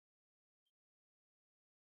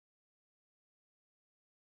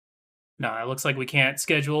No, it looks like we can't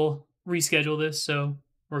reschedule this, so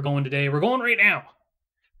we're going today. We're going right now.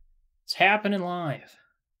 It's happening live.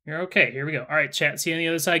 You're okay. Here we go. All right, chat. See you on the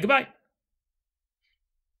other side. Goodbye.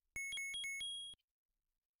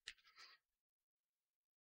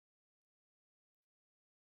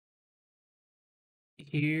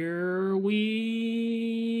 Here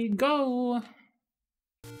we go.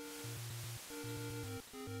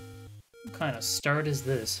 What kind of start is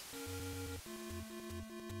this?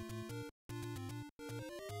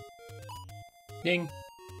 Ding.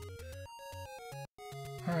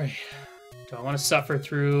 Alright. Do I want to suffer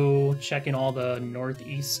through checking all the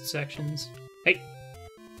northeast sections? Hey!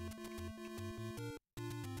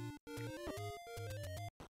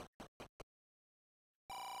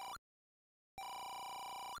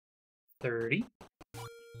 $30.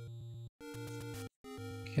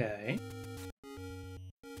 Okay.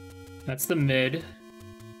 That's the mid.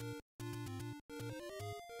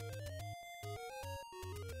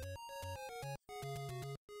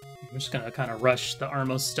 I'm just gonna kind of rush the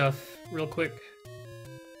Armos stuff real quick.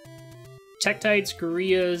 Tektites,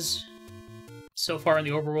 Gorillaz, so far in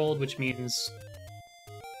the overworld, which means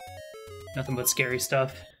nothing but scary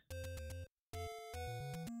stuff.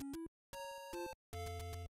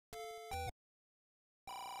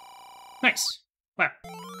 Nice. Wow.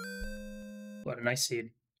 What a nice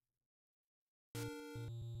seed.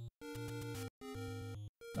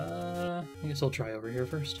 I guess I'll try over here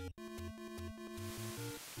first.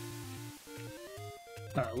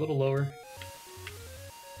 A little lower.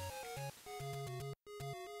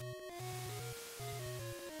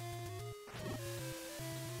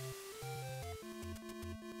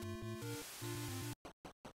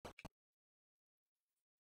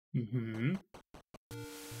 Mm-hmm.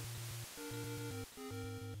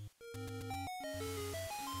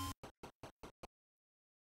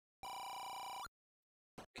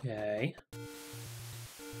 Okay.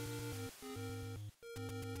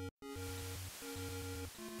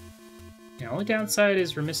 The only downside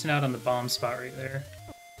is we're missing out on the bomb spot right there.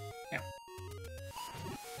 Yeah.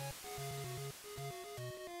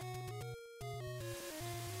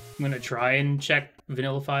 I'm gonna try and check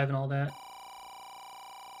Vanilla 5 and all that.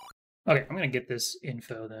 Okay, I'm gonna get this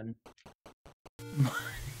info then.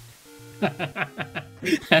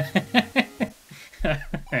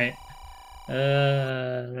 Alright.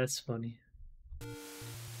 That's funny.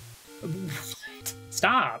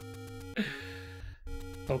 Stop!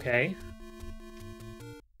 Okay.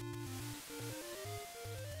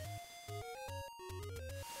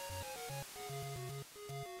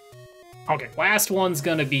 Okay, last one's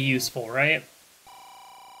gonna be useful, right?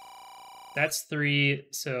 That's 3,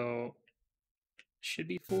 so should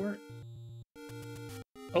be 4.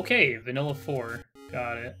 Okay, vanilla 4.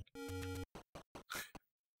 Got it.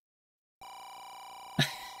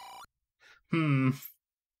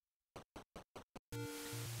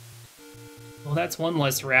 Well, that's one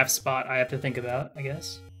less raft spot I have to think about, I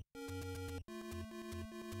guess.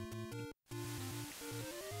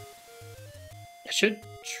 I should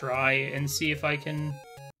try and see if I can...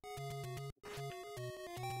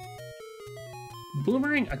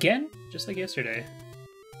 Boomerang again? Just like yesterday.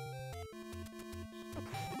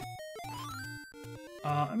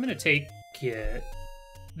 I'm gonna take it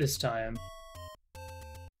this time.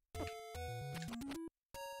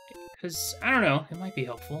 Because, I don't know, it might be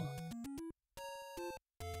helpful.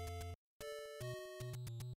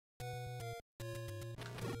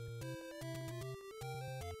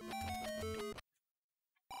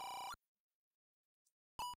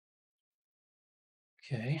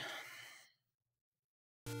 Okay.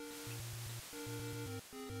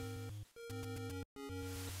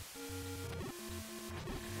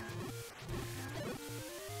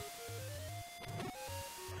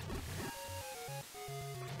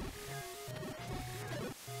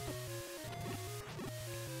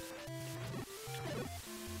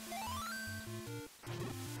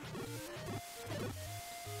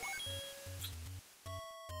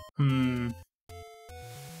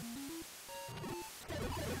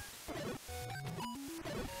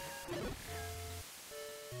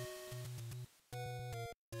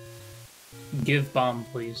 Give bomb,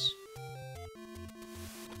 please.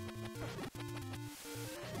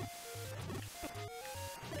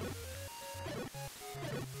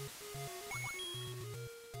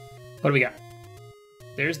 What do we got?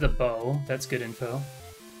 There's the bow. That's good info.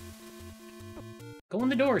 Go in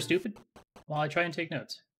the door, stupid. While I try and take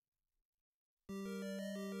notes.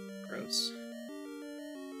 Gross.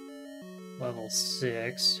 Level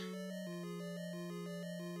 6.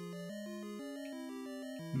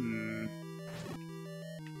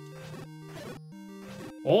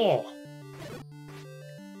 Oh!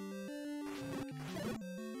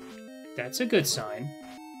 That's a good sign.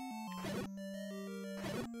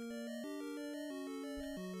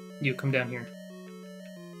 You, come down here.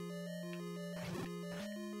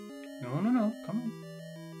 No, come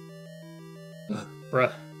on. Ugh,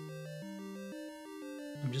 bruh.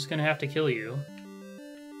 I'm just gonna have to kill you.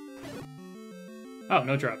 Oh,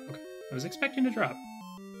 no drop. Okay. I was expecting to drop.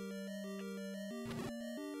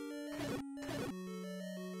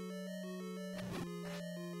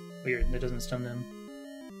 Weird, that doesn't stun them.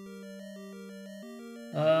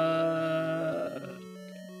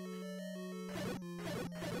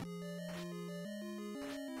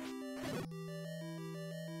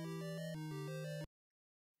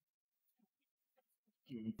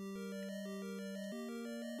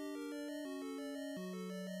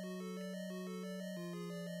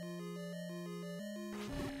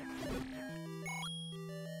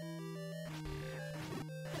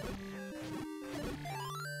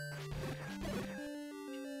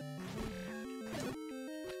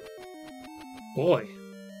 Boy,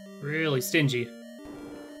 really stingy.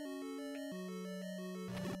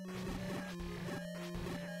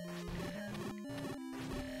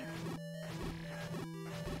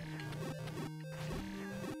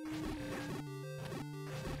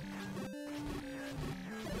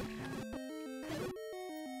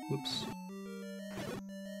 Whoops.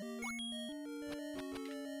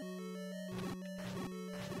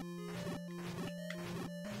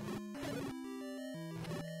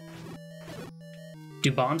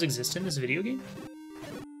 Do bombs exist in this video game?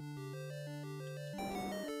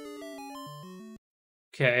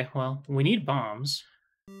 Okay, well, we need bombs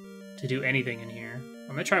to do anything in here. I'm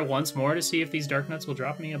gonna try once more to see if these dark nuts will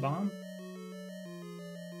drop me a bomb.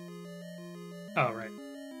 Oh, right.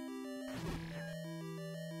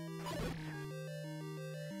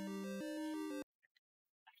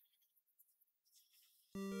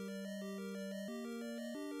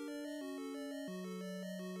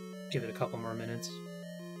 Give it a couple more minutes.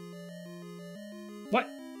 What?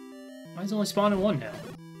 Why is it only spawning one now?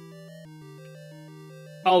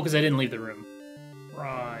 Oh, because I didn't leave the room.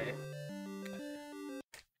 Right.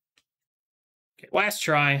 Okay, last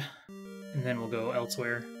try, and then we'll go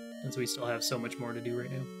elsewhere, since we still have so much more to do right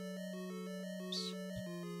now. Oops.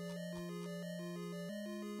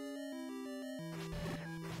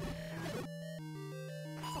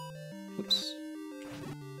 Whoops.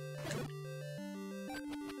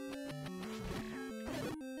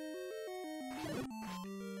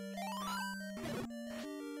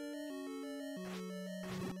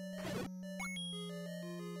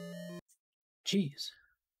 Jeez.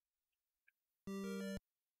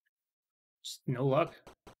 Just no luck.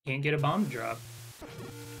 Can't get a bomb to drop.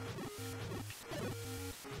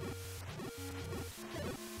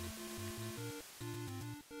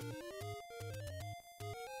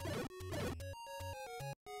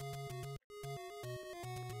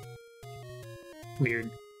 Weird.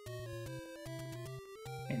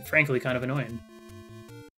 And frankly, kind of annoying.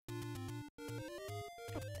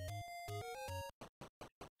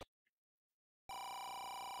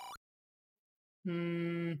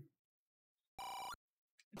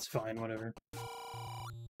 It's fine, whatever.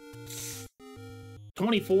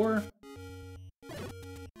 24?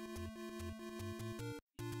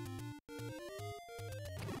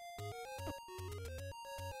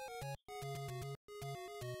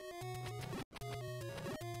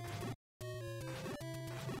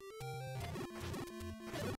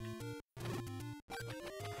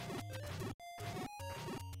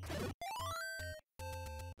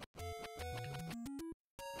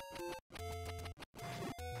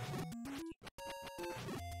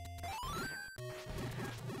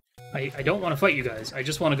 I don't want to fight you guys. I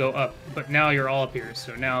just want to go up. But now you're all up here,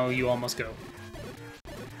 so now you all must go.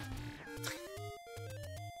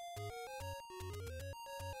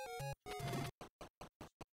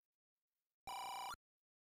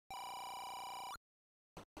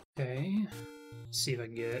 Okay. Let's see if I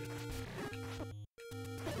can get...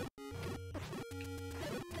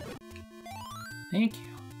 Thank you.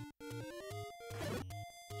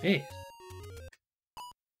 Hey.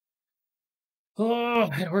 Oh,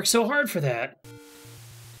 I had to work so hard for that.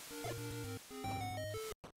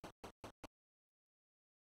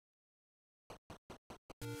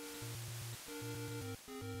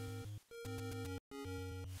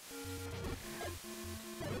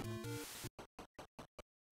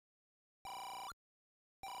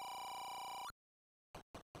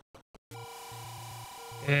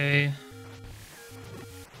 Okay.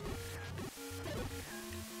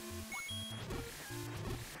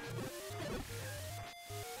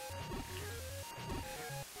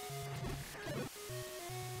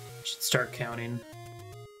 Should start counting.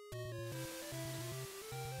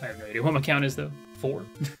 I have no idea what my count is, though. 4?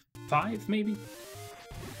 5, maybe?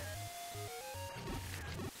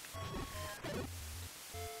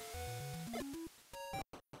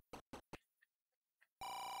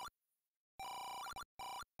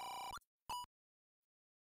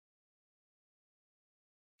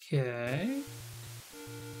 Okay.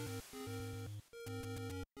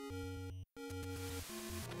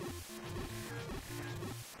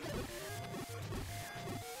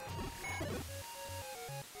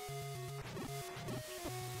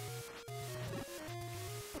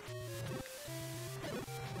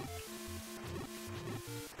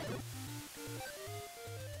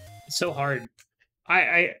 It's so hard.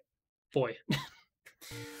 Boy.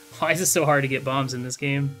 Why is it so hard to get bombs in this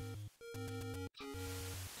game?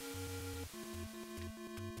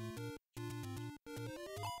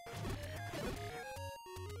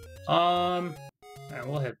 Alright,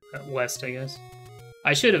 we'll head west, I guess.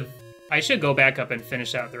 I should go back up and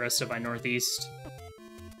finish out the rest of my northeast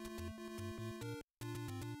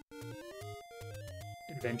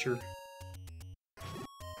adventure.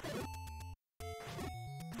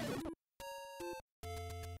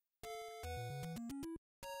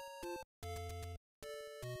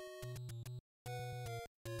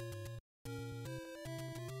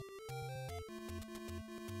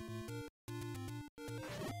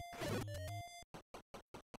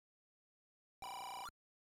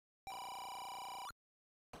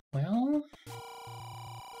 Well,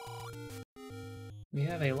 we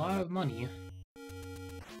have a lot of money.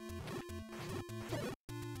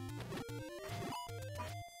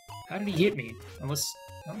 How did he hit me? Unless,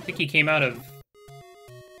 I don't think he came out of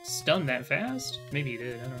stun that fast? Maybe he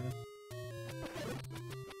did, I don't know.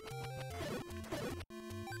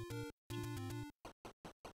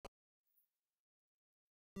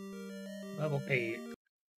 Level 8.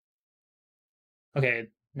 Okay,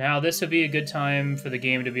 now this would be a good time for the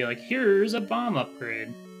game to be like, here's a bomb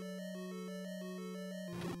upgrade.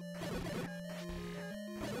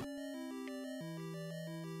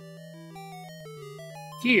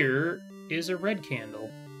 Here is a red candle.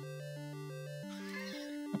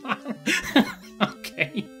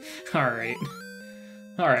 Okay. Alright.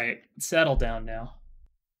 Alright, settle down now.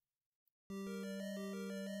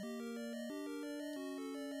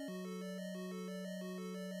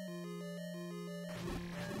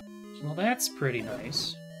 Well, that's pretty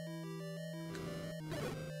nice.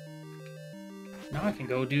 Now I can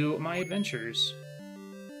go do my adventures.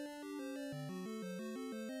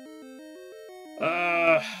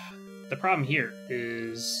 The problem here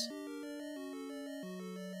is...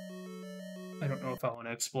 I don't know if I want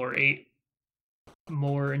to explore 8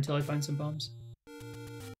 more until I find some bombs.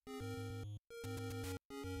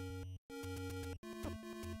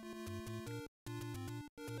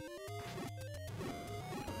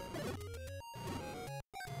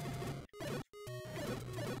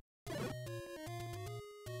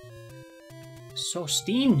 So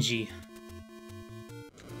stingy.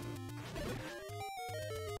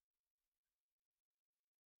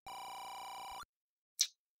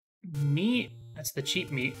 Meat? That's the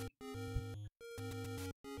cheap meat.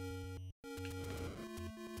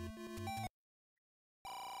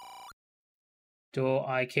 Do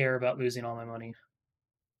I care about losing all my money?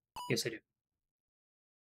 Yes, I do.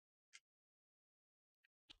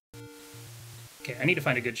 Okay, I need to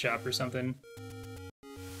find a good shop or something.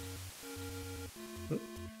 Oop.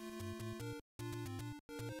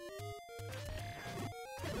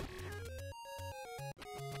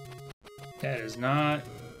 That is not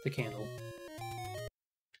the candle.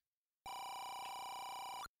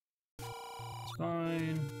 It's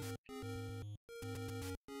fine.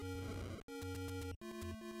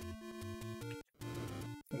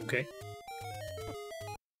 Okay.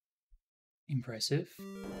 Impressive.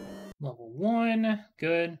 Level 1.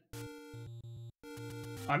 Good.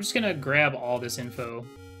 I'm just gonna grab all this info.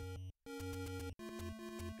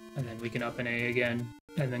 And then we can up an A again.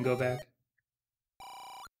 And then go back.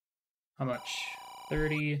 How much?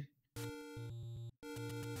 30.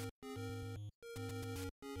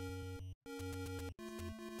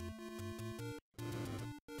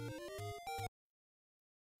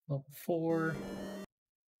 Level 4.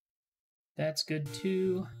 That's good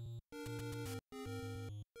too.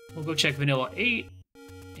 We'll go check Vanilla 8,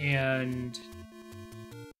 and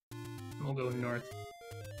we'll go north.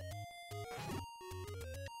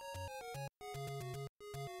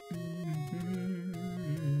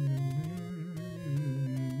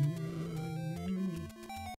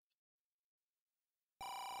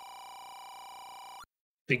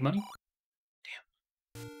 Big money? Damn.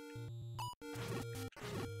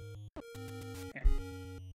 Okay.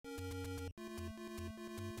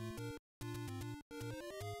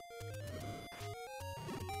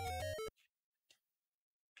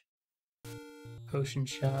 Potion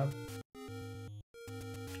shop.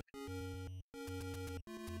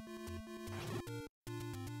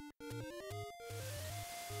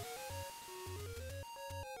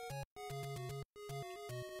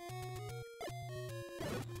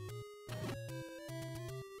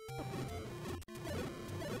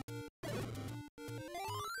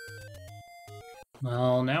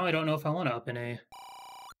 Well, now I don't know if I want to up in A.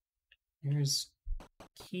 Here's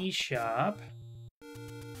key shop.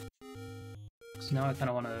 So now I kind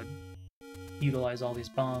of want to utilize all these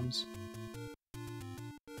bombs.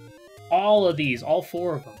 All of these, all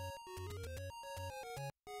 4 of them.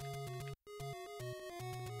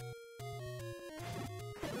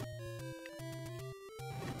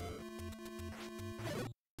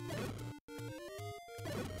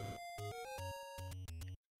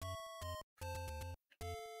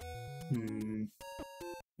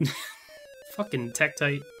 Fucking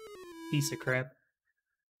Tektite piece of crap.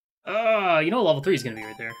 You know level 3 is gonna be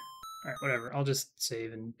right there. Alright, whatever. I'll just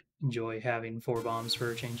save and enjoy having 4 bombs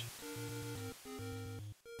for a change.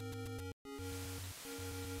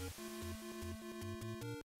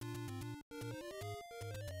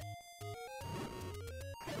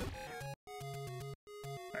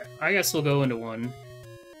 Alright, I guess we'll go into 1.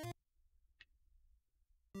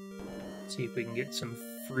 See if we can get some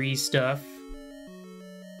free stuff.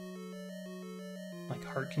 Like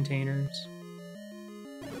heart containers.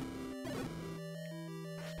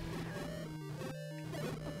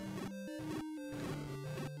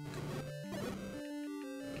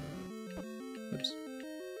 Oops.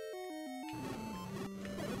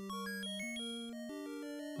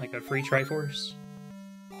 Like a free Triforce.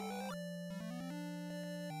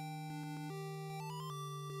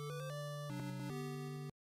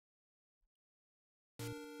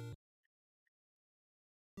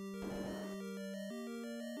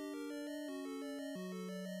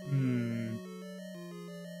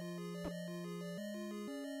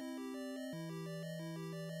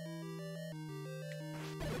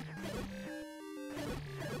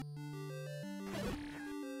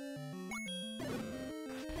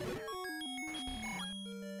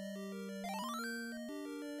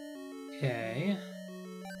 Okay.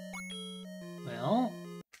 Well,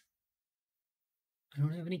 I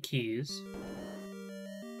don't have any keys.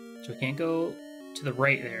 So I can't go to the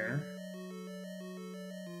right there.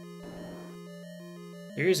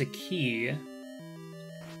 There is a key.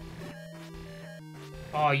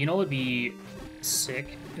 Oh, you know what would be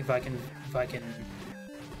sick if I can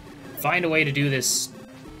find a way to do this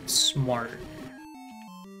smart.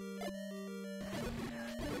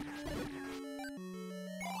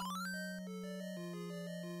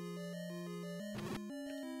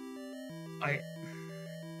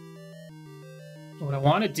 What I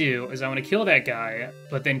want to do is I want to kill that guy,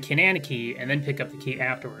 but then Canana key, and then pick up the key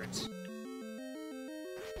afterwards.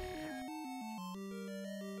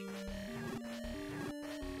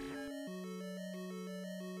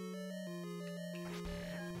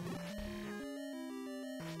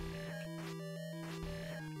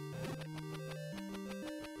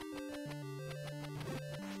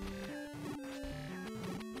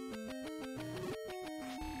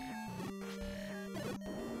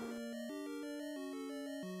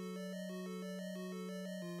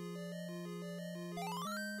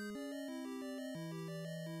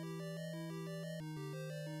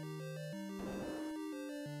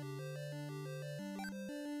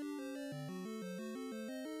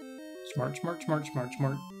 Smart.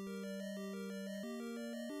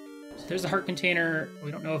 So there's the heart container.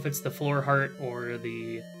 We don't know if it's the floor heart or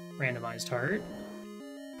the randomized heart.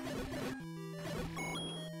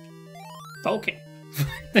 Okay.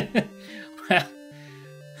 Well,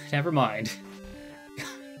 never mind.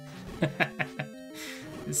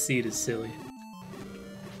 This seed is silly.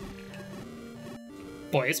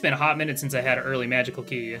 Boy, it's been a hot minute since I had an early magical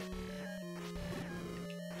key.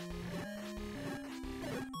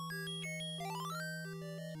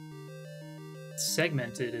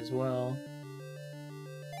 Segmented as well.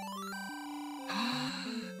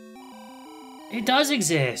 It does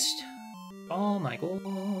exist! Oh my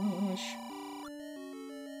gosh.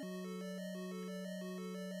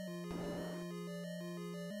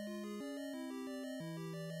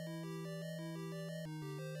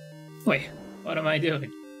 Wait, what am I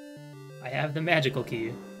doing? I have the magical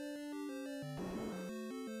key.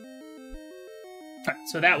 Alright,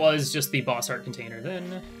 so that was just the boss art container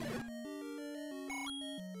then.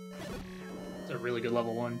 It's a really good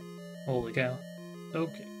level 1. Holy cow.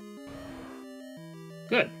 Okay.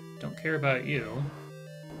 Good. Don't care about you.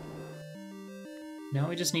 Now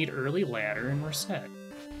we just need early ladder and we're set.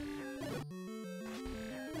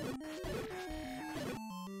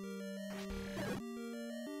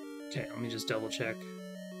 let me just double check.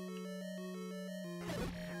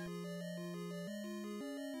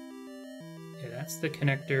 Yeah, that's the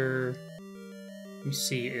connector. Let me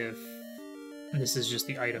see if this is just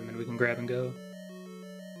the item and we can grab and go.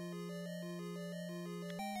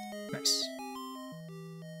 Nice.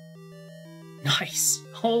 Nice!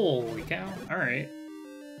 Holy cow. Alright.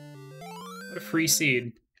 What a free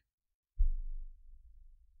seed.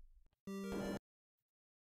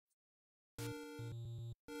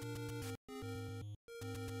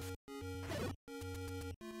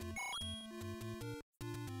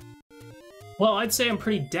 Well, I'd say I'm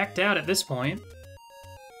pretty decked out at this point.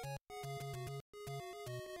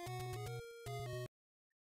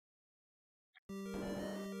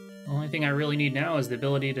 The only thing I really need now is the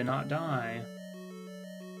ability to not die.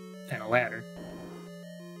 And a ladder.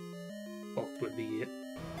 Both would be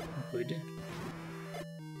good.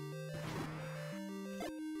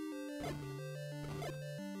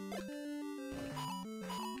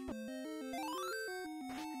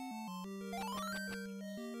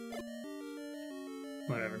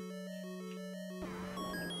 Whatever.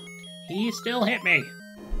 He still hit me!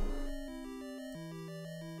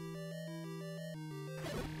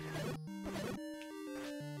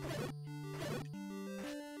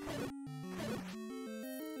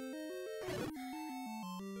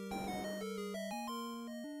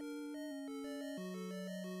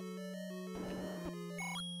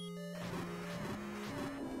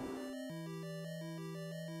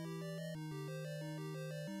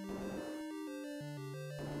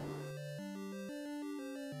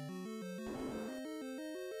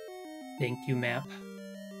 Thank you, map.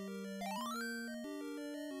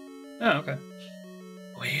 Oh, okay.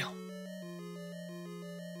 Well.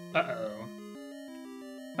 Uh-oh.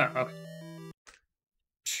 Oh, okay.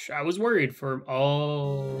 I was worried for...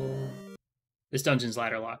 Oh. This dungeon's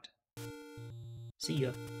ladder locked. See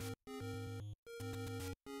ya.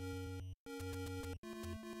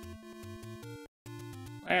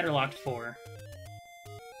 Ladder locked 4.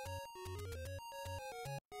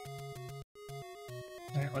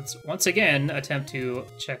 Alright, let's once again attempt to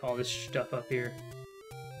check all this stuff up here.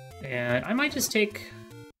 And I might just take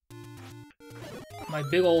my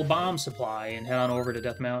big old bomb supply and head on over to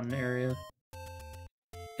Death Mountain area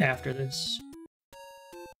after this.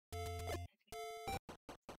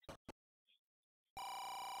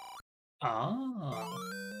 Ah.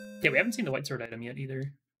 Yeah, we haven't seen the white sword item yet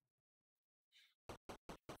either.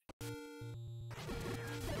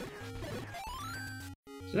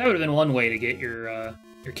 So that would have been one way to get your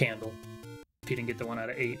candle, if you didn't get the 1 out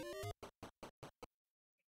of 8.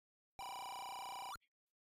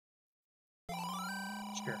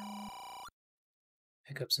 Sure.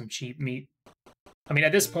 Pick up some cheap meat. I mean,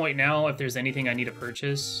 at this point now, if there's anything I need to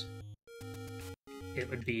purchase, it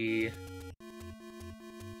would be...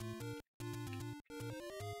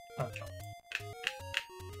 Oh,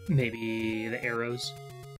 maybe the arrows.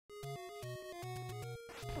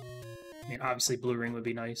 I mean, obviously blue ring would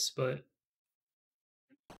be nice, but...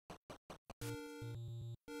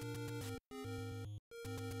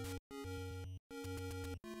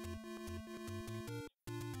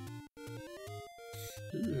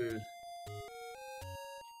 Ugh.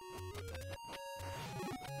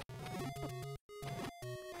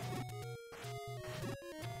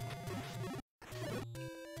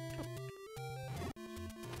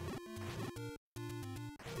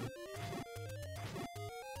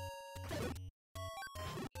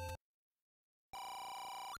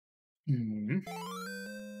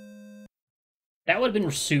 That would have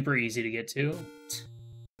been super easy to get to.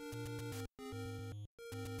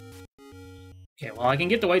 Okay, well, I can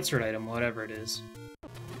get the white sword item, whatever it is.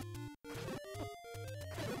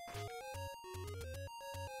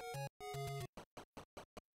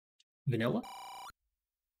 Vanilla?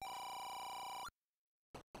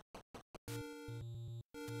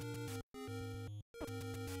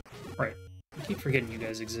 Right. I keep forgetting you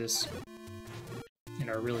guys exist. And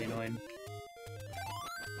are really annoying.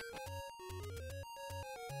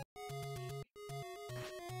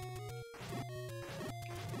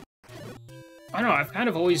 I don't know, I've kind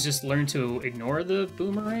of always just learned to ignore the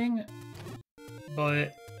boomerang,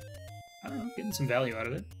 but I don't know, getting some value out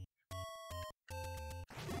of it.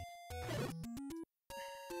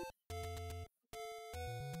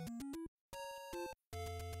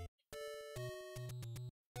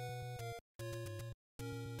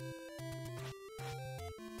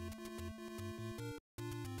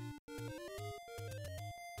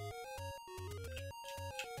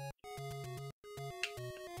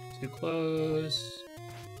 Too close.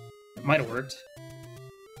 It might have worked.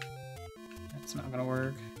 That's not gonna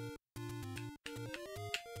work.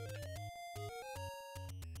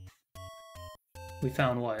 We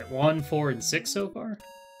found what? 1, 4, and 6 so far?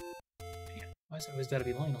 Man, why is it always gotta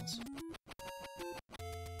be Lionel's?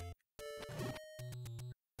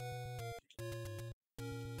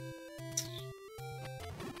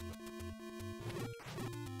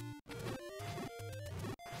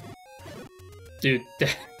 Dude,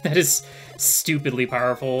 that is stupidly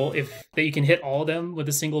powerful. If that you can hit all of them with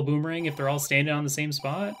a single boomerang if they're all standing on the same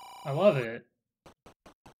spot. I love it.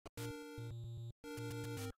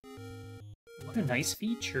 What a nice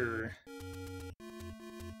feature.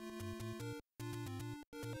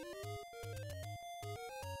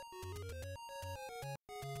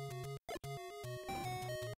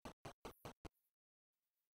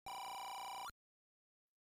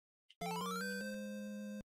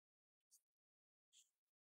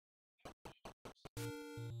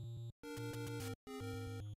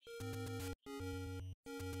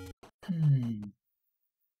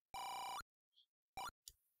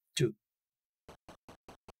 Two.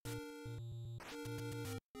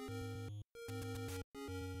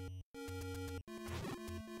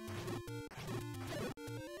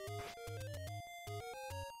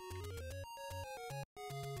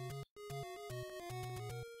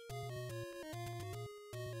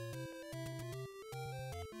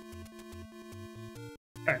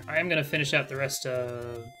 Alright, I am going to finish out the rest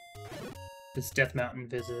of this Death Mountain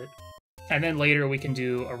visit. And then later we can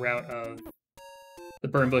do a route of the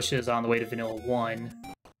burn bushes on the way to Vanilla 1,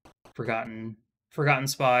 Forgotten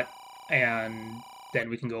Spot, and then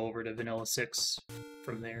we can go over to Vanilla 6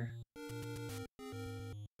 from there.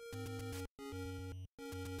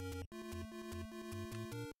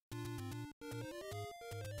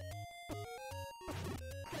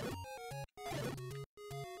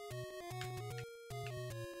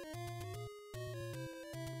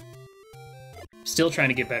 Still trying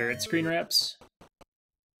to get better at screen wraps.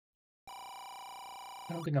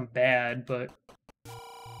 I don't think I'm bad, but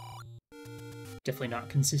definitely not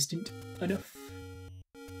consistent enough.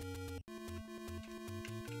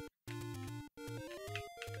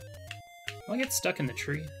 Will I get stuck in the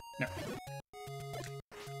tree? No.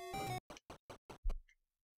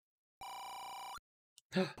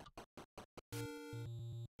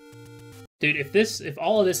 Dude, if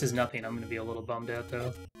all of this is nothing, I'm gonna be a little bummed out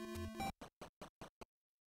though.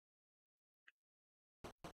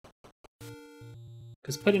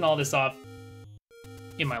 Because putting all this off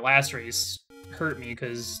in my last race hurt me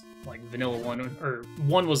because like Vanilla 1 or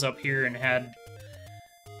 1 was up here and had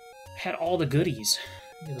all the goodies.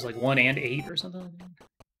 It was like 1 and 8 or something like that.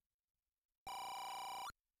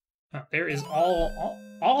 Oh, there is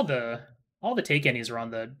all the take any's are on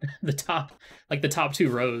the top, like the top 2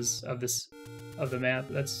 rows of the map.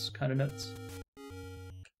 That's kind of nuts.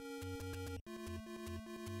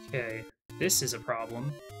 Okay, this is a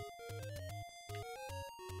problem.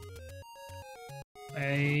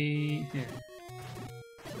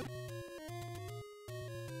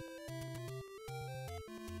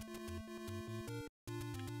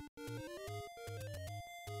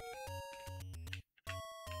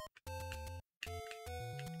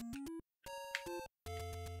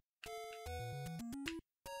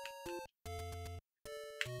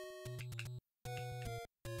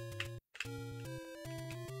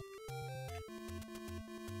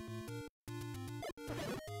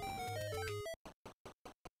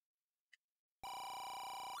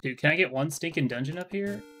 Dude, can I get one stinking dungeon up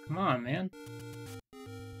here? Come on, man.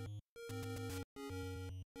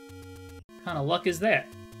 What kind of luck is that?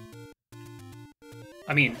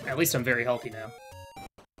 I mean, at least I'm very healthy now.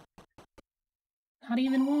 Not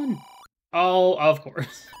even one. Oh, of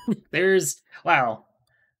course. There's... Wow.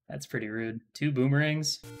 That's pretty rude. 2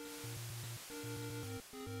 boomerangs.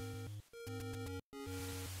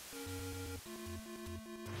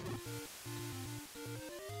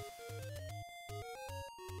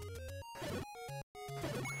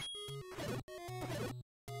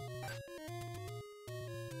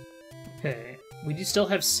 Okay, we do still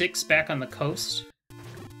have 6 back on the coast.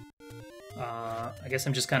 I guess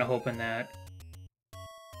I'm just kind of hoping that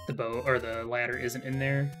the bow or the ladder isn't in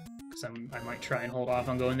there, because I might try and hold off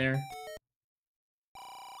on going there.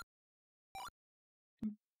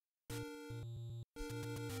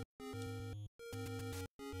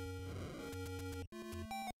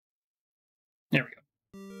 There we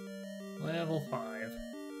go. Level 5.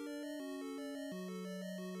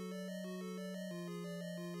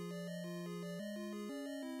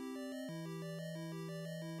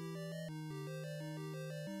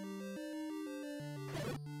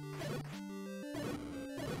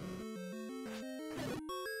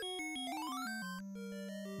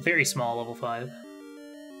 Very small level 5.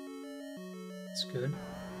 That's good.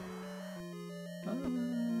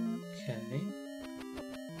 Okay.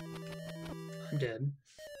 I'm dead.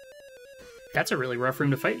 That's a really rough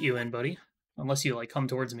room to fight you in, buddy. Unless you, like, come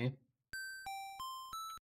towards me.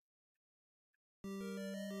 I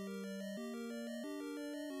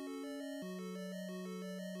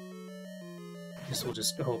guess we'll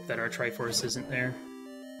just hope that our Triforce isn't there.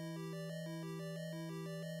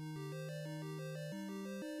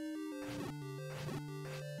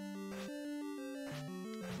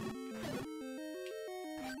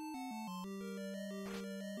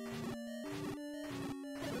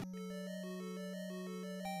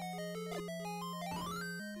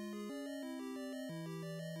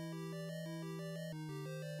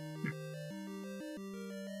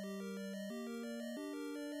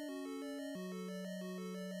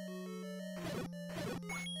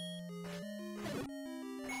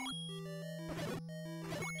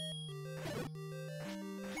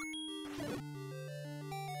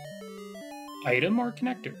 Item or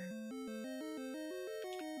connector?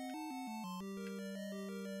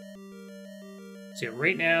 So yeah,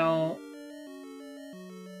 right now,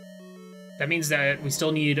 that means that we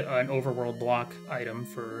still need an overworld block item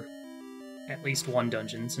for at least one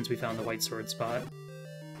dungeon, since we found the white sword spot.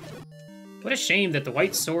 What a shame that the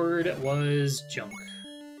white sword was junk.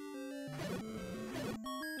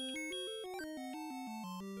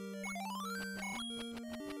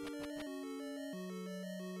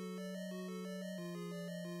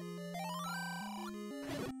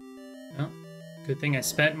 Well, good thing I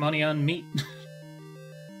spent money on meat.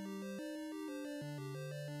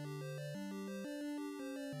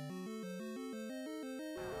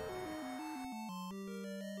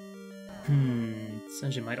 This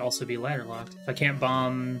dungeon might also be ladder locked. If I can't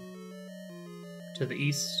bomb to the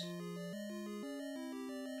east.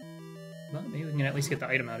 Well, maybe we can at least get the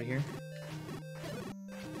item out of here.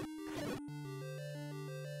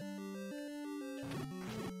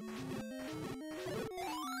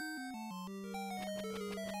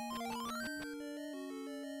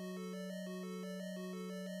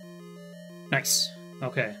 Nice.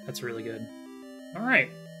 Okay, that's really good.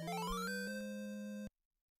 Alright.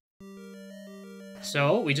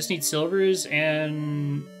 So, we just need silvers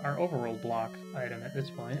and our overworld block item at this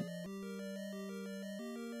point.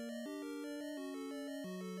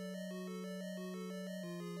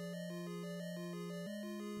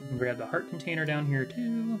 We can grab the heart container down here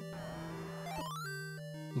too.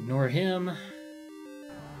 Ignore him.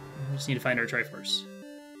 We just need to find our Triforce.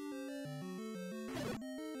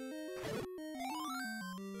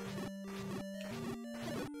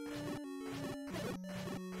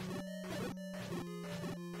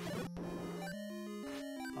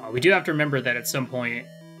 We do have to remember that at some point...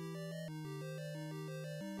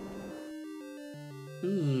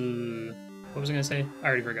 Ooh... What was I gonna say? I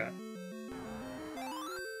already forgot.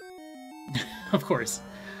 Of course.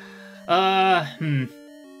 I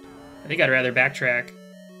think I'd rather backtrack.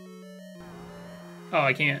 Oh,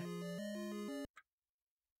 I can't.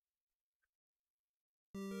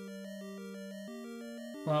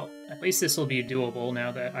 Well, at least this will be doable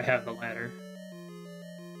now that I have the ladder.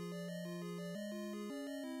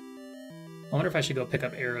 I wonder if I should go pick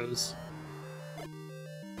up arrows.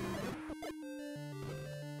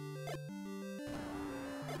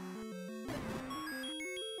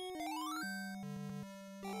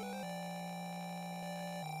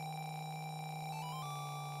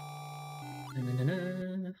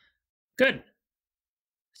 Good!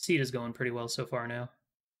 Seed is going pretty well so far now.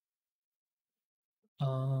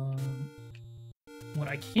 What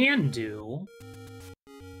I can do...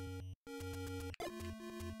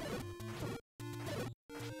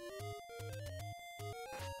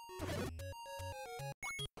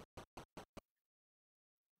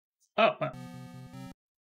 Oh, well.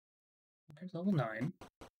 There's level 9.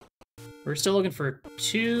 We're still looking for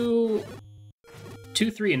 2,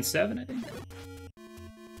 3, and 7, I think.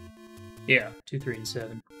 Yeah, 2, 3, and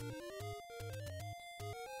 7.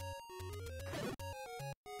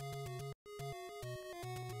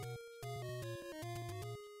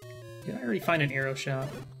 Did I already find an arrow shop?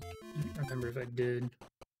 I don't remember if I did.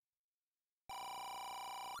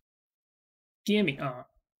 Gimme. Oh.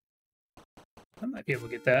 I might be able to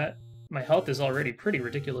get that. My health is already pretty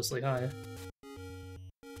ridiculously high.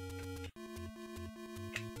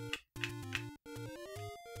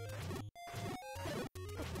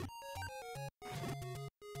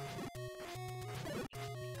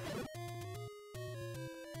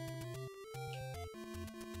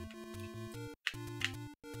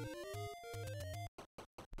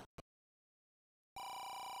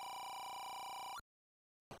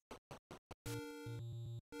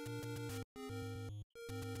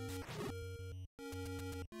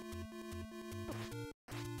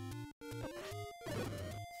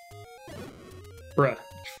 Bruh.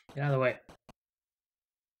 Get out of the way.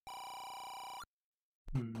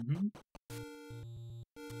 Mm-hmm.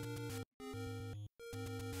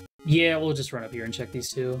 Yeah, we'll just run up here and check these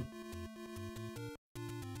two.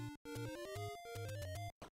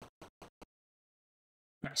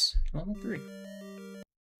 Nice. Level 3.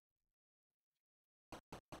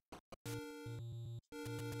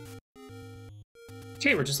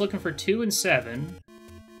 Okay, we're just looking for 2 and 7.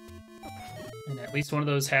 And at least one of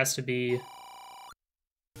those has to be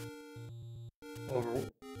over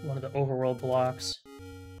one of the overworld blocks.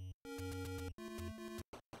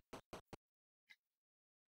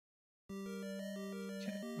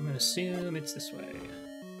 Okay, I'm gonna assume it's this way.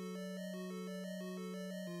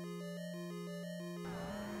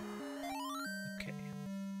 Okay.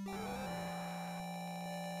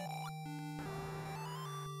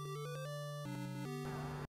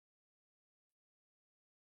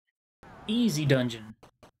 Easy dungeon.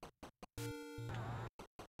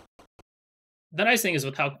 The nice thing is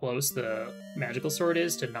with how close the magical sword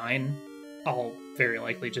is to 9, I'll very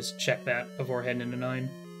likely just check that before heading into 9.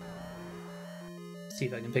 See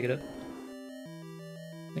if I can pick it up.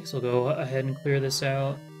 I guess we'll go ahead and clear this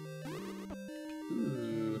out.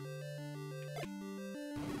 Ooh.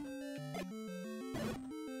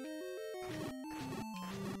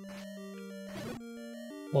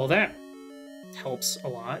 Well, that helps a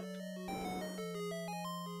lot.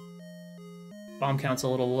 Bomb count's a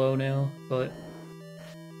little low now, but...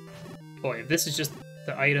 Boy, if this is just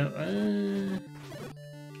the item...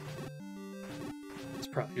 it's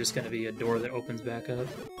probably just gonna be a door that opens back up.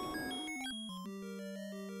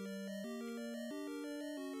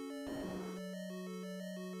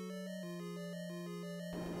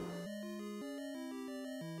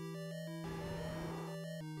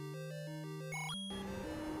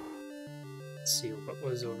 Let's see what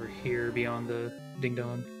was over here beyond the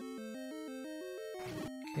ding-dong.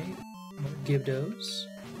 Okay, more Gibdos.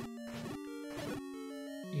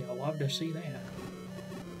 Yeah, I'll love to see that.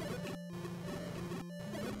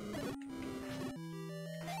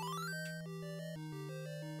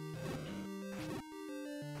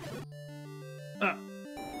 Ah!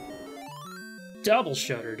 Double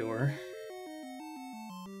shutter door.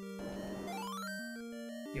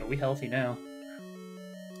 Yo, we healthy now.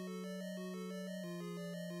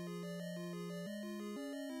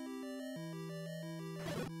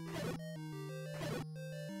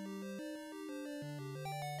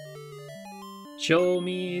 Show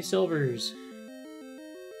me silvers.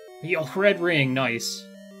 Yo, red ring, nice.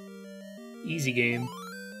 Easy game.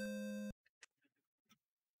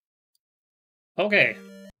 Okay.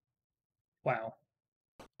 Wow.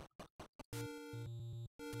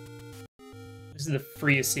 This is the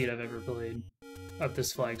freest seat I've ever played of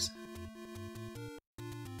this flags.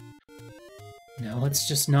 Now let's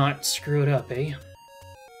just not screw it up, eh?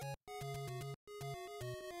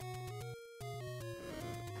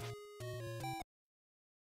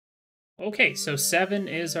 Okay, so 7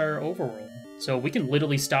 is our overworld. So we can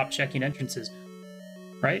literally stop checking entrances,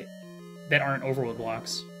 right? That aren't overworld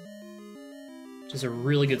blocks. Which is a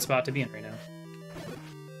really good spot to be in right now.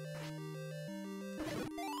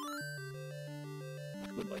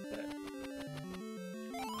 Would like that.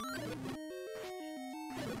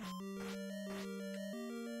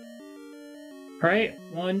 Alright,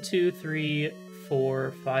 1, 2, 3,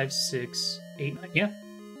 4, 5, 6, 8, 9. Yeah.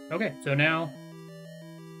 Okay, so now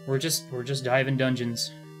we're just diving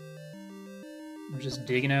dungeons. We're just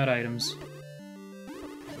digging out items.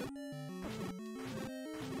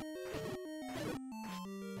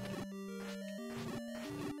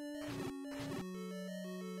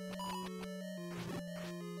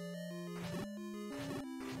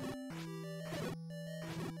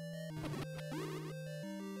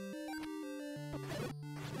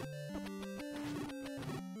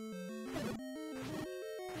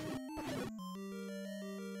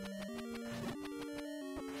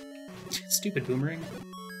 Stupid boomerang.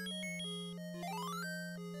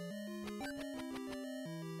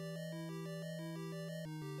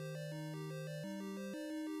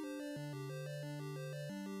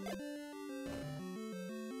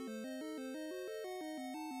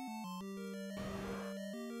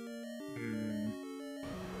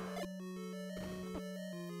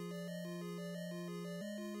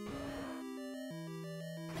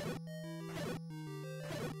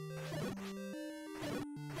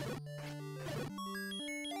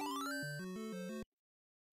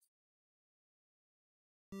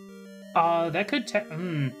 That could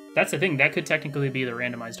that's the thing, that could technically be the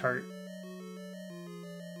randomized heart.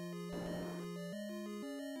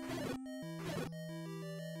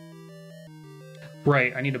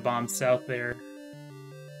 Right, I need to bomb south there.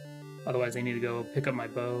 Otherwise, I need to go pick up my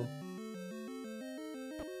bow.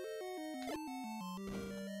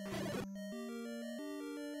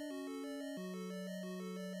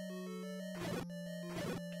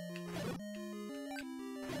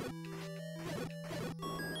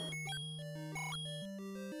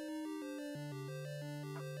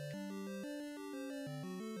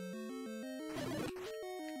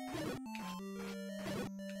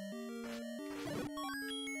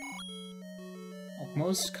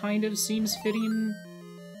 Almost kind of seems fitting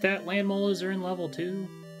that land molas are in level 2.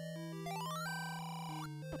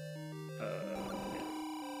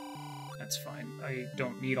 That's fine. I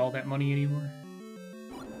don't need all that money anymore.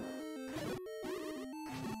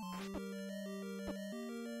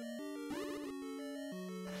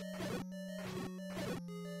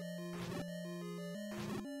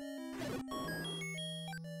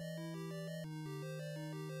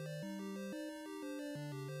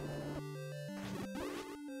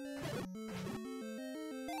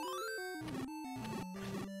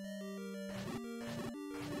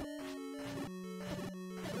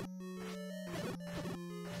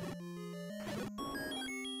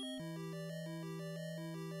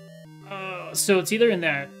 So it's either in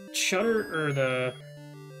that shutter or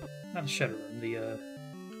not the shutter room,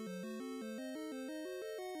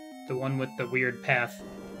 the one with the weird path,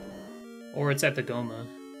 or it's at the Goma.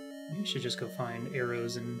 Maybe we should just go find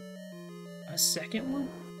arrows in a second one.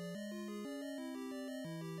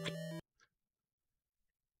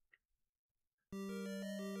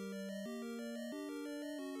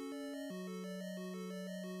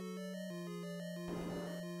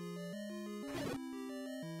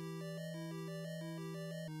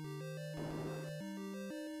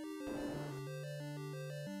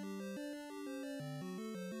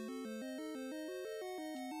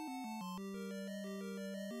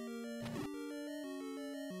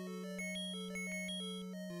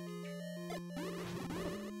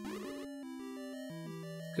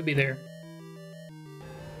 Could be there.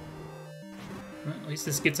 Well, at least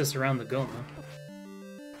this gets us around the Goma.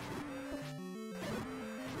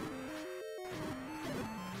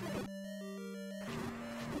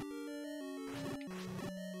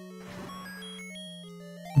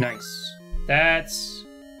 Nice. That's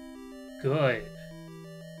good.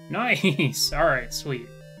 Nice! Alright, sweet.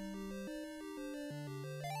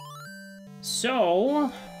 So,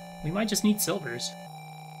 we might just need silvers.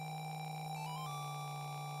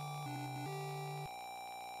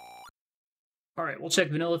 Alright, we'll check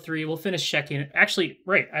Vanilla 3. We'll finish checking. Actually,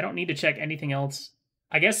 right, I don't need to check anything else.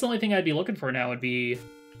 I guess the only thing I'd be looking for now would be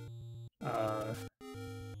an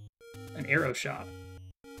arrow shop.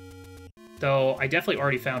 Though, I definitely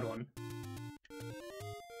already found one.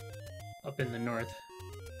 Up in the north.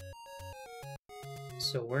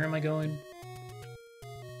 So where am I going?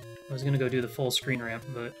 I was gonna go do the full screen ramp,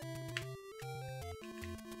 but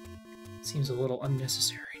it seems a little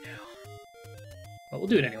unnecessary now. But we'll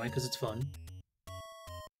do it anyway, because it's fun.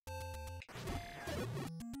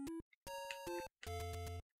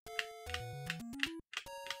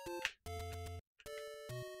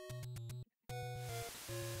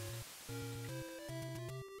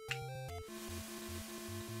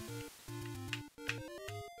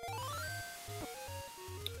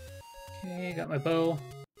 Okay, got my bow.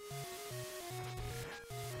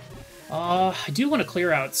 I do want to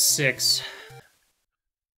clear out 6,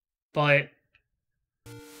 but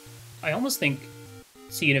I almost think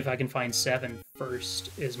seeing if I can find 7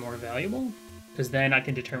 first is more valuable, because then I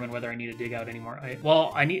can determine whether I need to dig out any more.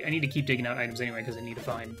 I need to keep digging out items anyway, because I need to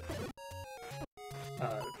find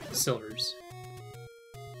silvers.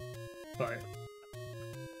 But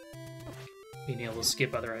being able to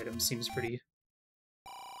skip other items seems pretty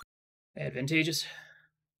advantageous.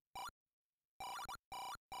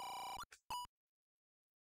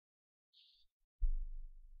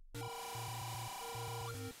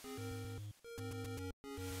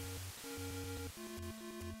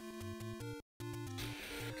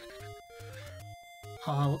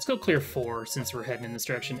 Let's go clear 4 since we're heading in this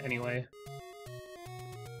direction anyway.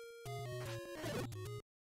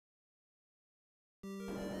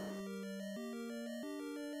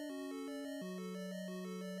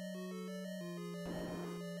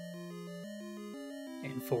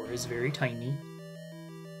 And 4 is very tiny.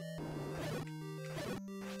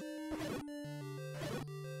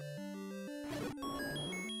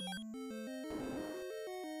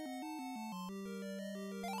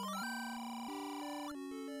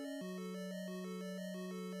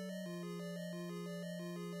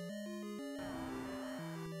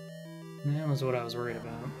 That was what I was worried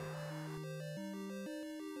about.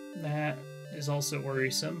 That is also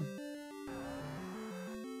worrisome.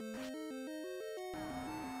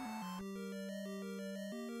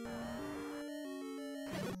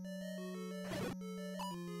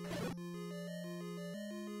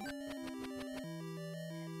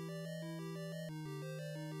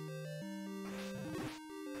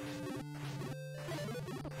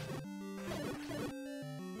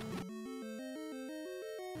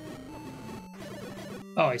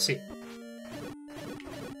 Oh, I see.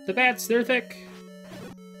 The bats, they're thick.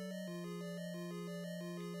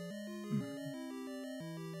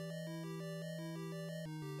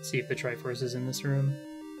 See if the Triforce is in this room.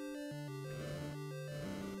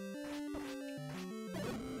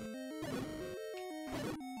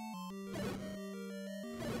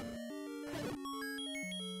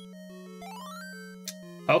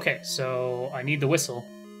 Okay, so I need the whistle.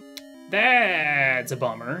 That's a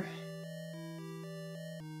bummer.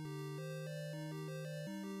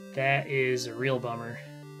 That is a real bummer.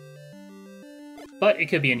 But it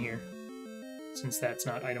could be in here, since that's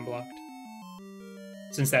not item blocked.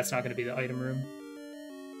 Since that's not going to be the item room.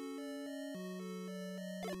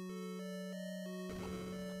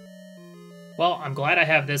 Well, I'm glad I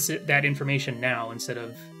have that information now instead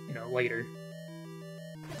of, you know, later.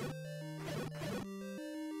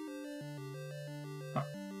 Huh.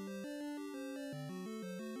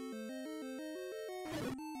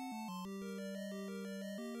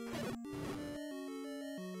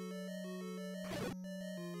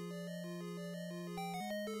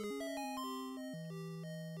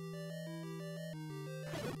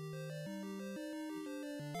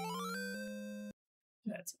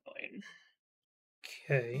 That's annoying.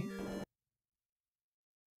 Okay.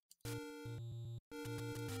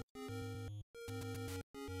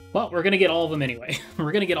 Well, we're gonna get all of them anyway.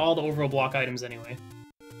 We're gonna get all the overall block items anyway.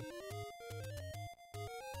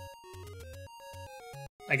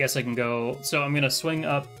 I guess I can go... So I'm gonna swing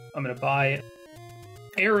up. I'm gonna buy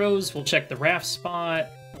arrows. We'll check the raft spot.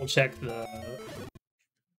 We'll check the...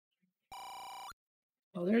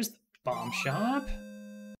 Oh, there's the bomb shop.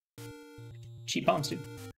 Cheap bombs, dude.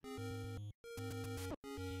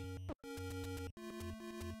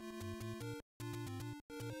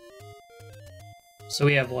 So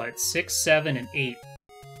we have, what, 6, 7, and 8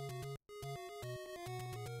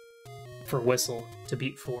 for Whistle to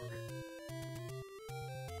beat 4.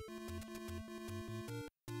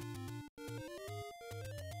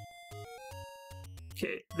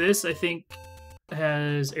 Okay, this, I think,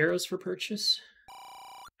 has arrows for purchase?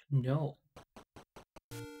 No.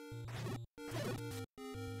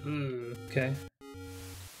 Ooh, okay.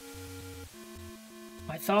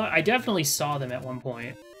 I definitely saw them at one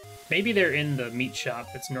point. Maybe they're in the meat shop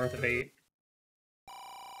that's north of 8.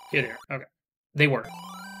 Here they are. Okay. They were.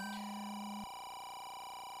 I'm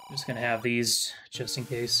just gonna have these just in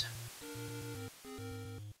case.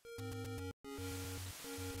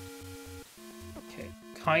 Okay.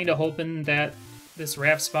 Kinda hoping that this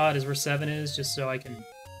raft spot is where 7 is, just so I can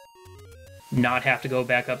not have to go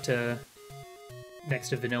back up to next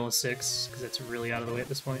to Vanilla 6, because it's really out of the way at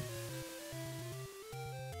this point.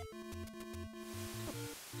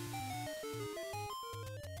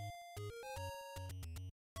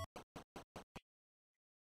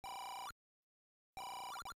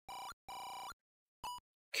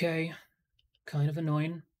 Okay, kind of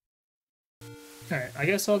annoying. Alright, I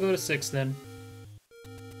guess I'll go to 6 then.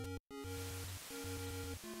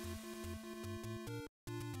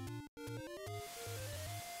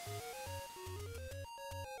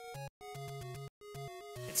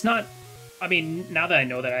 It's not... I mean, now that I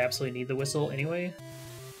know that I absolutely need the whistle anyway,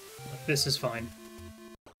 this is fine.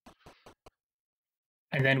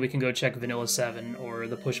 And then we can go check Vanilla 7 or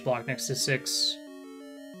the push block next to 6.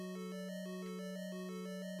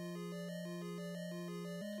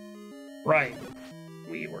 Right.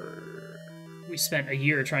 We spent a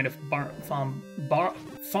year trying to farm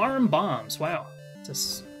bombs. Wow.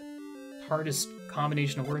 It's the hardest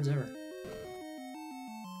combination of words ever.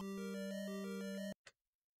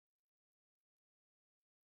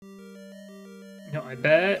 No, I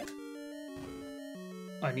bet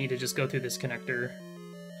I need to just go through this connector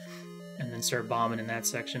and then start bombing in that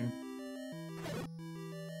section.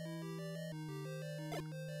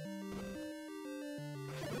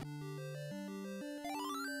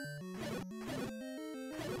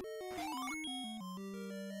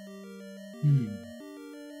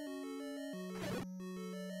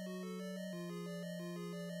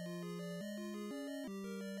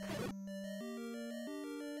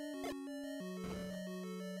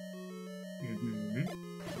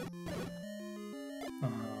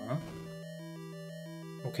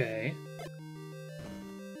 Okay.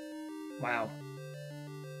 Wow.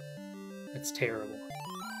 That's terrible.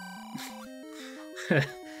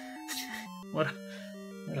 What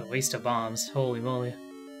a waste of bombs. Holy moly.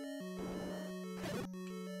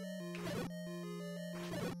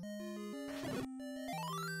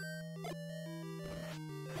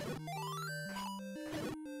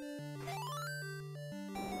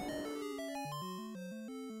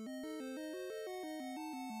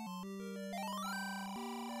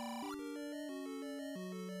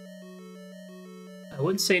 I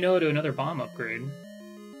wouldn't say no to another bomb upgrade.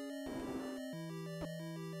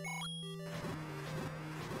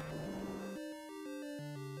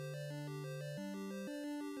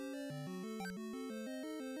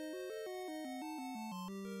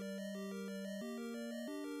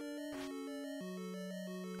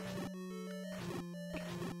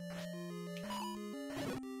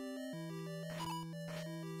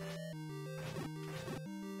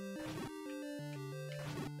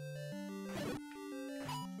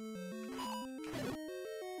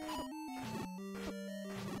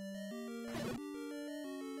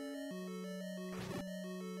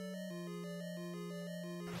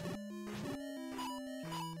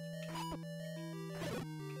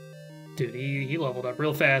 Dude, he leveled up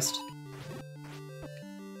real fast.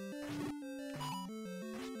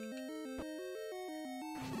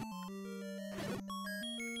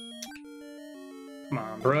 Come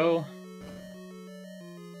on, bro.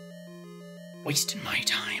 Wasting my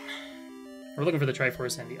time. We're looking for the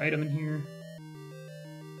Triforce and the item in here.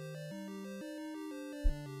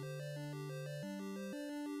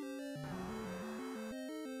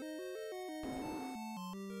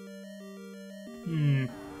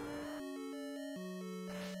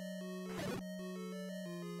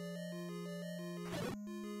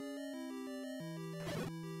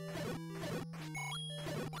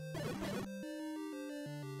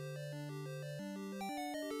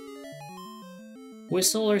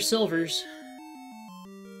 Whistle or silvers?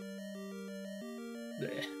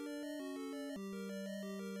 Blech.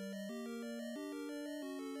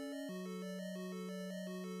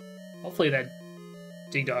 Hopefully that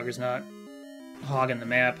Dig Dogger's not hogging the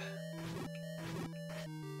map,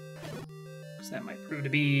 because that might prove to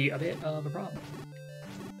be a bit of a problem.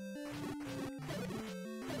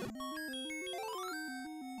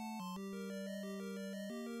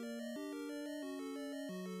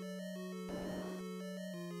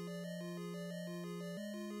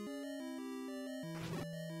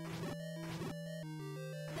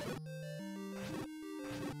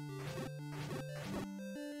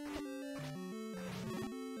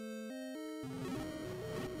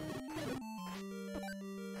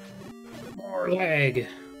 More lag.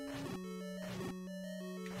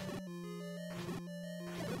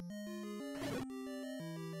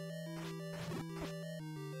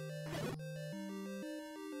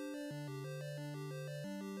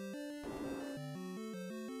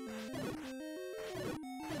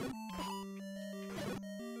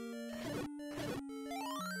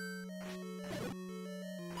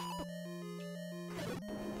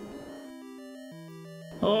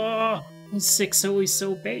 Oh, 6 always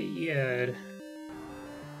so bad.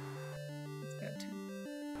 That's bad too.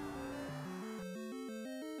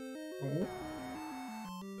 Oh.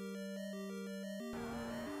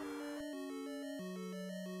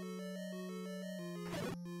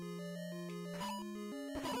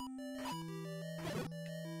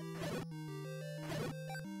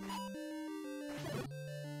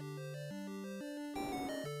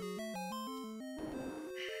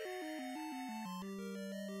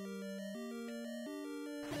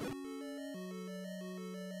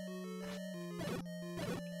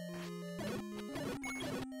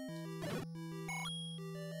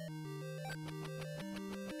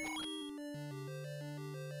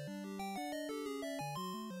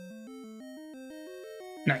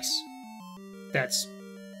 Nice. That's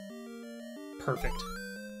perfect.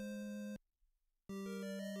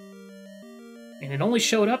 And it only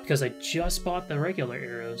showed up because I just bought the regular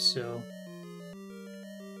arrows, so...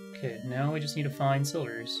 Okay, now we just need to find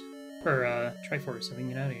silvers. Or, Triforce, so we can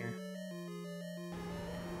get out of here.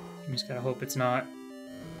 We just gotta hope it's not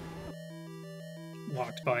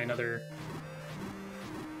locked by another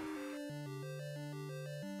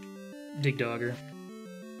Dig Dogger.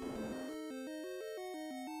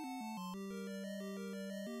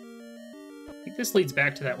 I think this leads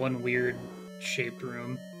back to that one weird shaped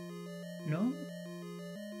room. No?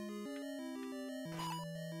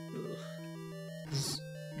 Ugh. This is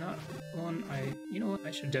not one I... You know what?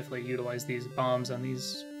 I should definitely utilize these bombs on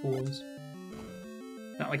these fools.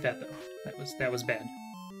 Not like that, though. That was bad.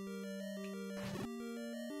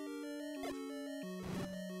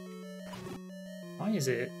 Why is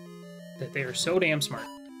it that they are so damn smart?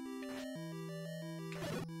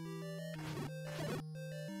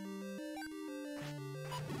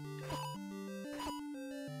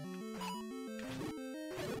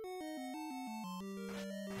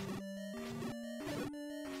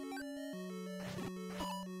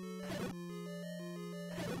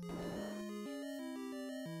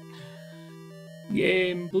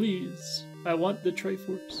 Game, please. I want the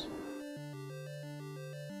Triforce.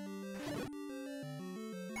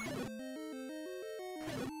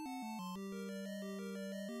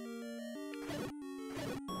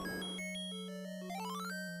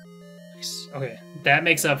 Okay, that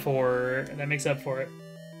makes up for it.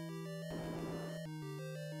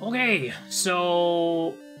 Okay,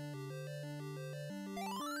 so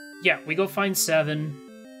yeah, we go find 7.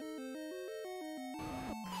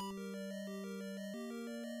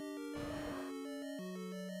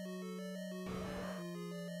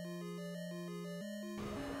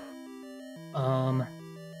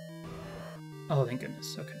 Oh, thank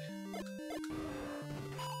goodness. Okay.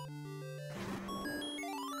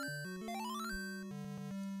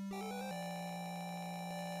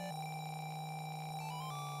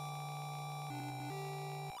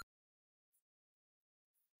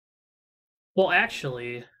 Well,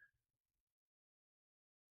 actually,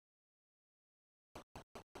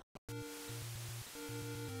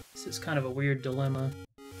 this is kind of a weird dilemma.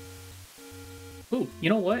 Ooh, you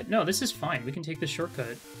know what? No, this is fine. We can take this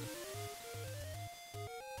shortcut.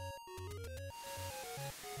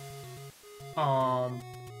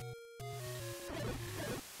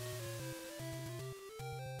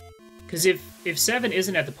 Because if 7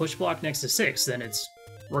 isn't at the push block next to 6, then it's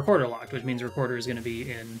recorder locked, which means recorder is going to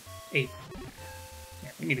be in 8. Yeah,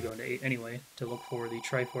 we need to go into 8 anyway to look for the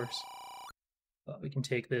Triforce. But we can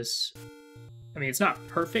take this... I mean, it's not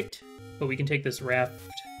perfect, but we can take this raft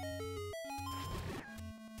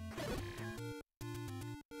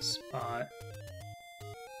spot.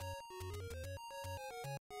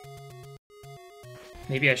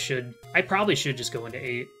 Maybe I probably should just go into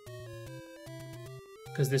 8.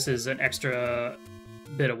 Because this is an extra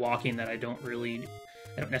bit of walking that I don't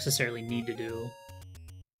necessarily need to do.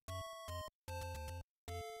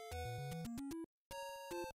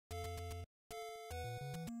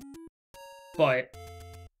 But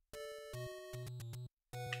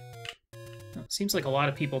it seems like a lot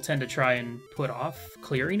of people tend to try and put off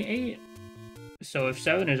clearing 8. So if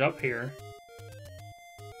 7 is up here,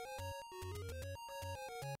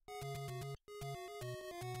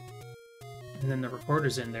 and then the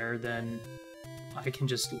recorder's in there, then I can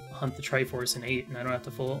just hunt the Triforce in 8, and I don't have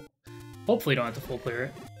to hopefully don't have to full clear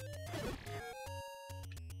it.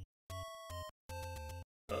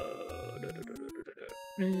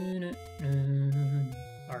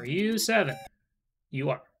 Are you 7?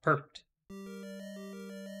 You are. Perfect.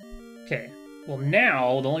 Okay. Well,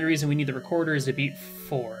 now, the only reason we need the recorder is to beat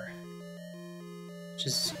 4. Which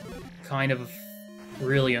is kind of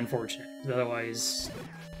really unfortunate, because otherwise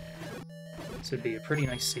this would be a pretty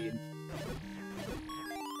nice seed.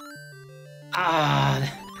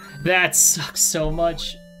 Ah, that sucks so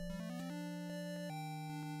much.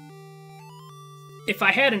 If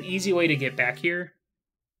I had an easy way to get back here,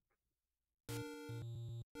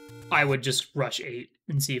 I would just rush 8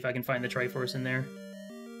 and see if I can find the Triforce in there.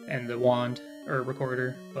 And the wand, or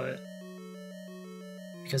recorder, but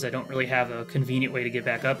because I don't really have a convenient way to get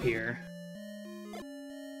back up here,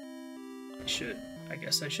 I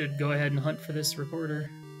guess I should go ahead and hunt for this recorder.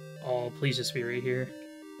 Oh, please just be right here.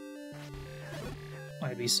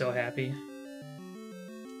 I'd be so happy.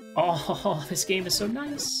 Oh, this game is so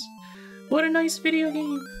nice. What a nice video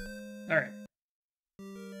game. Alright.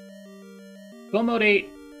 Go mode 8.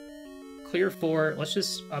 Clear 4. Let's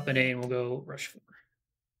just up an A and we'll go rush 4.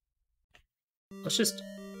 Let's just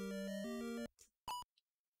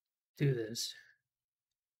do this.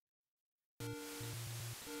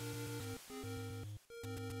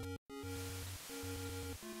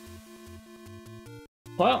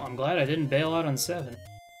 Well, I'm glad I didn't bail out on 7.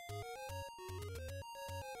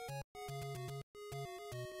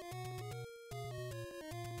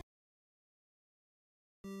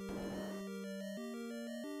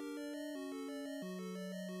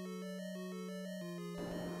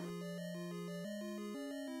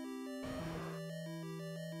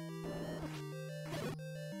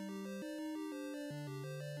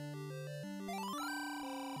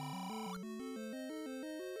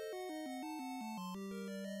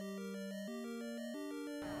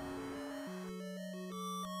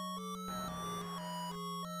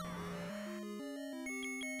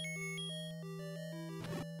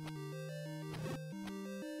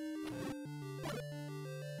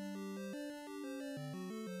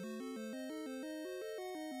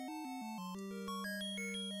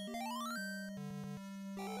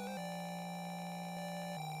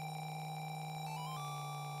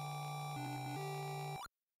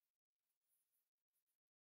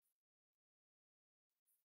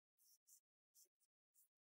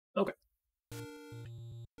 Okay.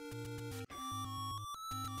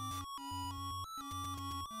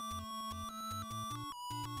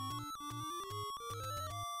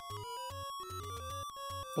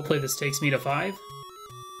 Hopefully this takes me to 5.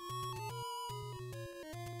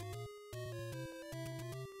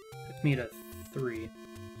 Took me to 3.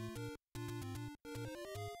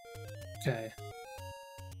 Okay.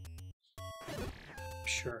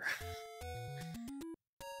 Sure.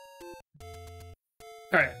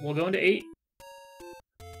 Alright, we'll go into 8.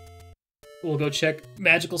 We'll go check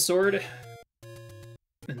Magical Sword.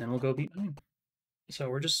 And then we'll go beat 9. So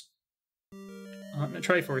we're just hunting a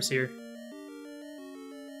Triforce here.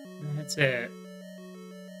 That's it.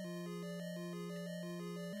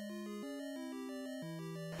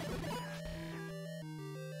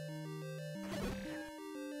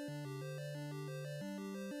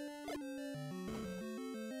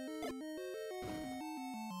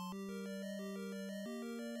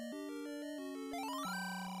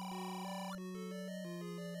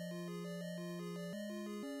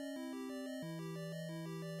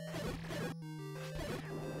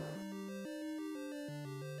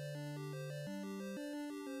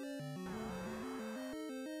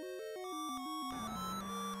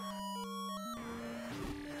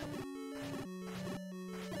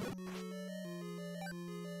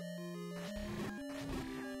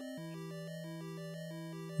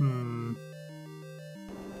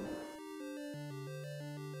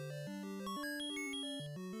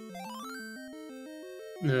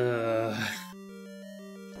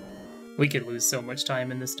 We could lose so much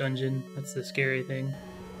time in this dungeon. That's the scary thing.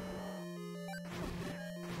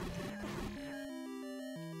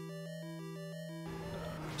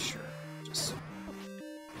 Sure, just...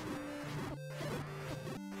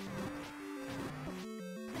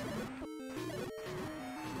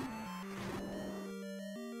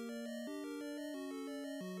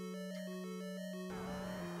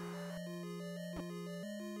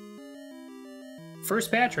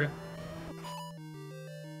 First Patra.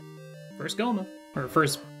 First Goma. Or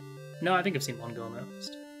first... No, I think I've seen one Goma at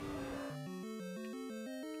least.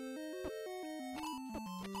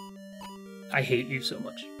 I hate you so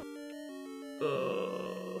much.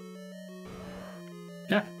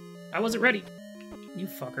 Nah, I wasn't ready. You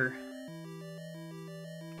fucker.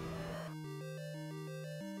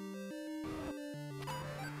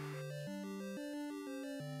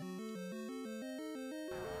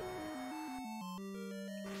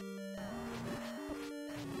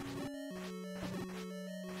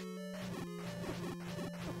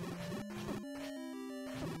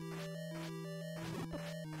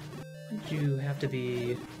 You have to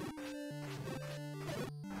be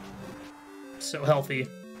so healthy.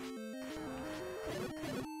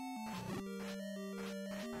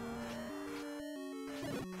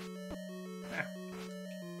 Ah.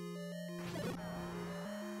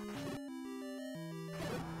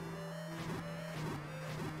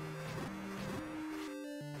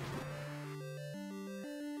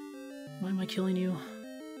 Why am I killing you?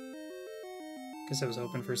 Guess I was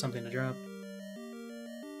hoping for something to drop.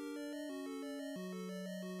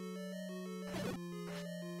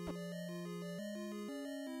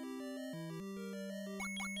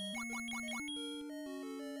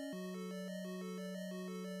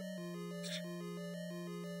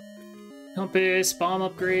 Compass, bomb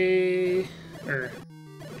upgrade,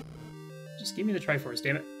 just give me the Triforce,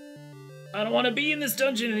 damn it. I don't want to be in this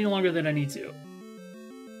dungeon any longer than I need to.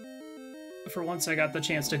 For once I got the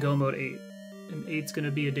chance to go mode 8, and 8's gonna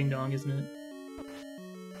be a ding-dong, isn't it?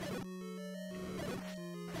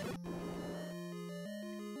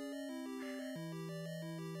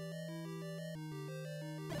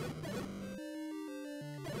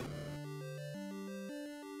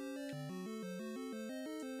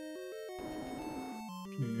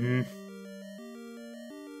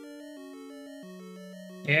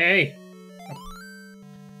 Yay!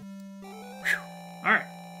 Alright.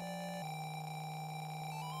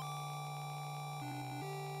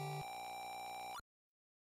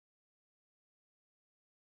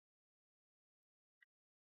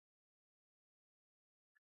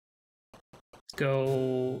 Let's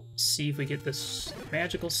go see if we get this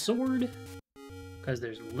magical sword, because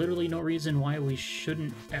there's literally no reason why we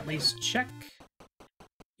shouldn't at least check.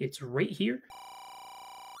 It's right here.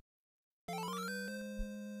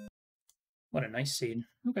 What a nice seed.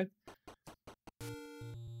 Okay.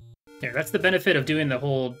 There, that's the benefit of doing the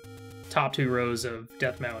whole top 2 rows of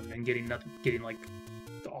Death Mountain and getting like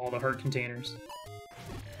all the heart containers.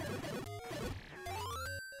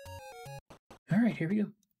 Alright, here we go.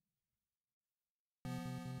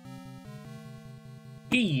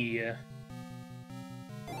 Yeah.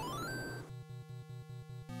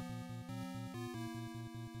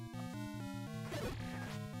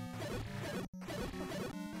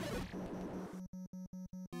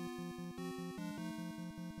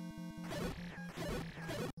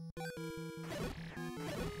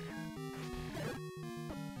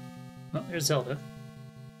 Well, there's Zelda.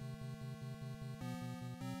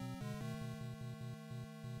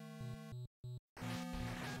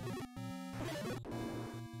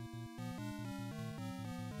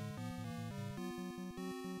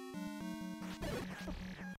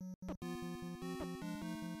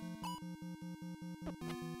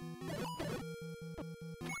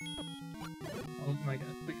 Oh my god,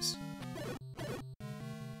 please.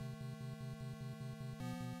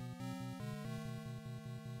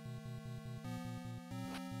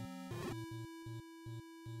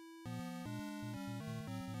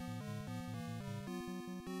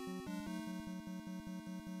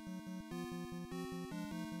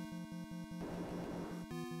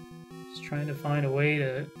 Just trying to find a way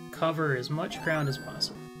to cover as much ground as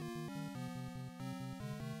possible.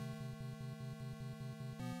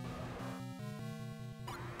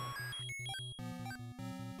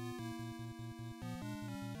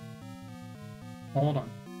 Hold on.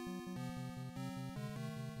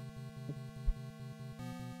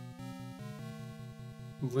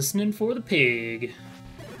 Listening for the pig.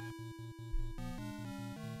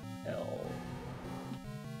 Hell.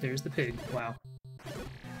 There's the pig. Wow.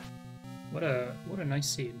 What a nice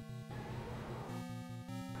seed.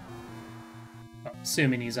 Oh,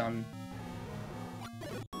 assuming he's on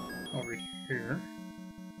over here.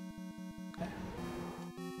 Okay.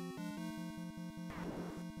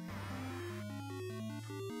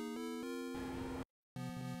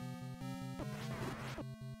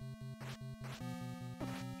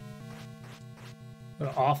 What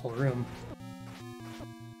an awful room.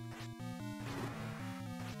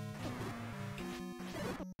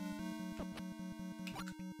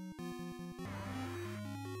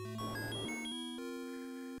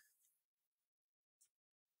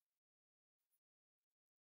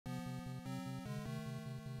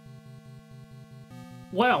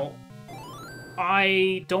 Well,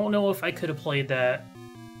 I don't know if I could have played that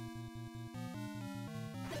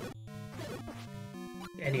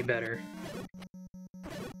any better.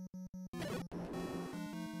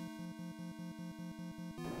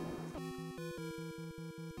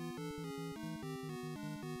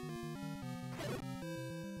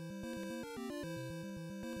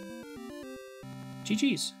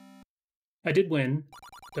 GG's. I did win,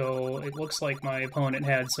 though it looks like my opponent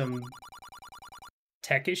had some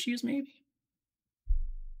tech issues, maybe?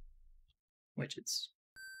 Which it's...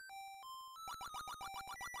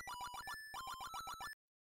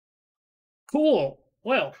 Cool!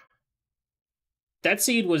 Well, that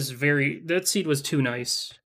seed was too nice.